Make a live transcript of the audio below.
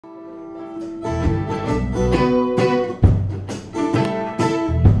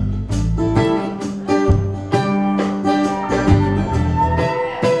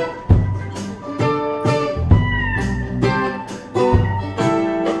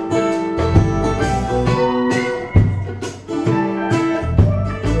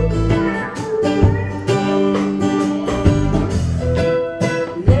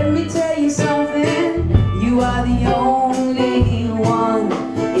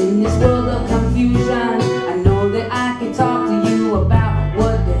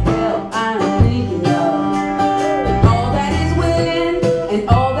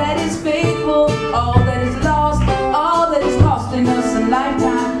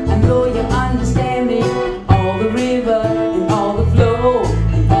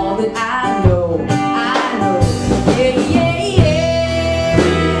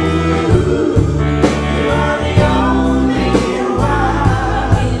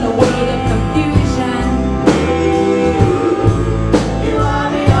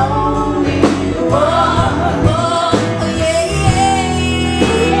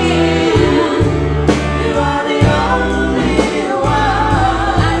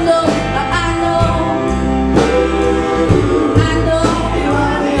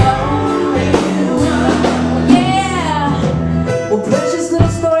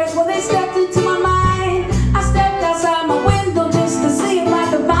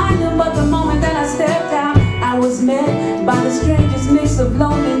Of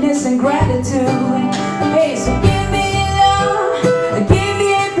loneliness and gratitude. Hey, so give me love, give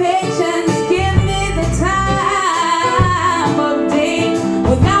me patience, give me the time of day.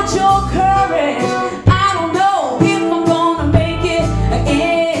 Without your courage, I don't know if I'm gonna make it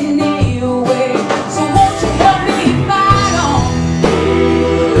anyway. So won't you help me fight on?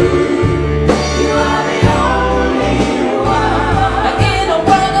 You are the only one in a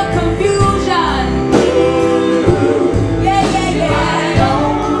world of confusion. Yeah, yeah, yeah.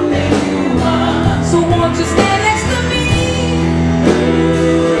 Just stand next to me.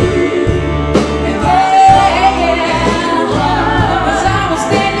 Yeah, yeah. 'Cause I will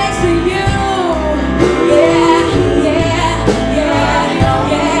stand next to you. Yeah, yeah, yeah,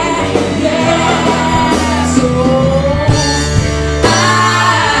 yeah, yeah. So I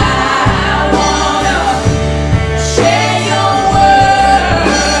wanna share your world.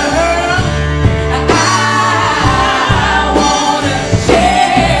 I wanna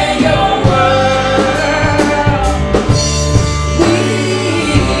share your world.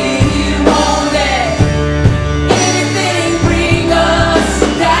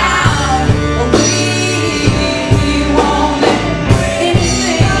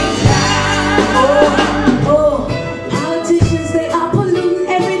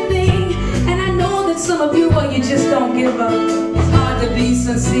 It's hard to be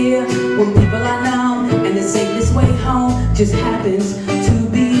sincere when people are numb, and the safest way home just happens to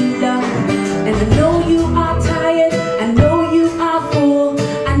be love. And I know you are tired, I know you are full,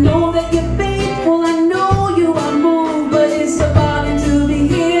 I know that you're faithful, I know you are moved, but it's so bothering to be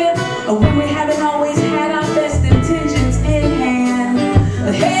here when we haven't always had our best intentions in hand.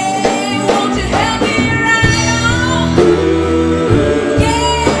 Hey, won't you help me right on?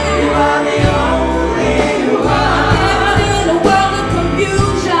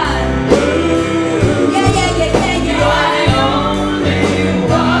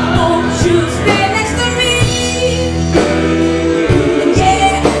 You stand next to me.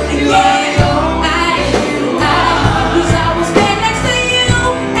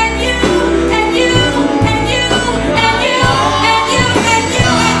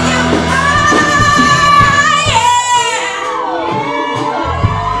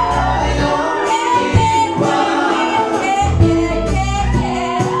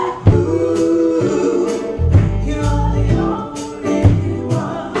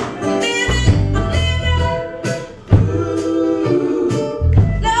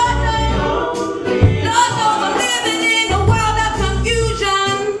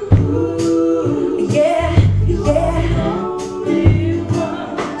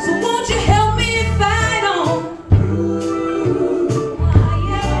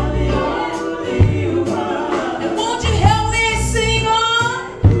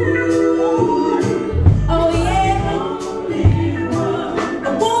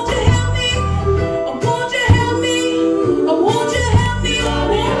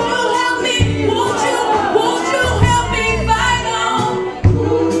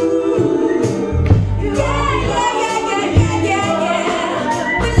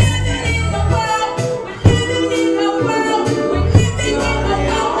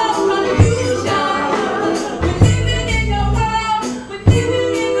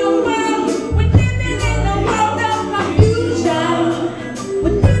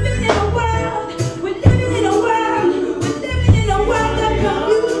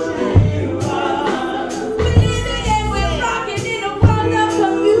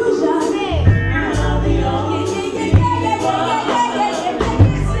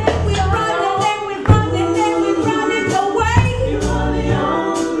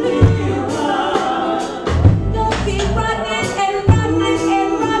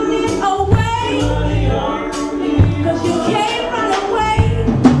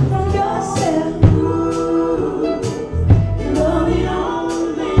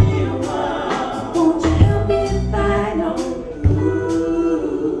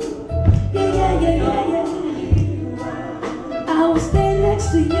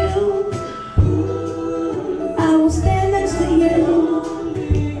 next to you.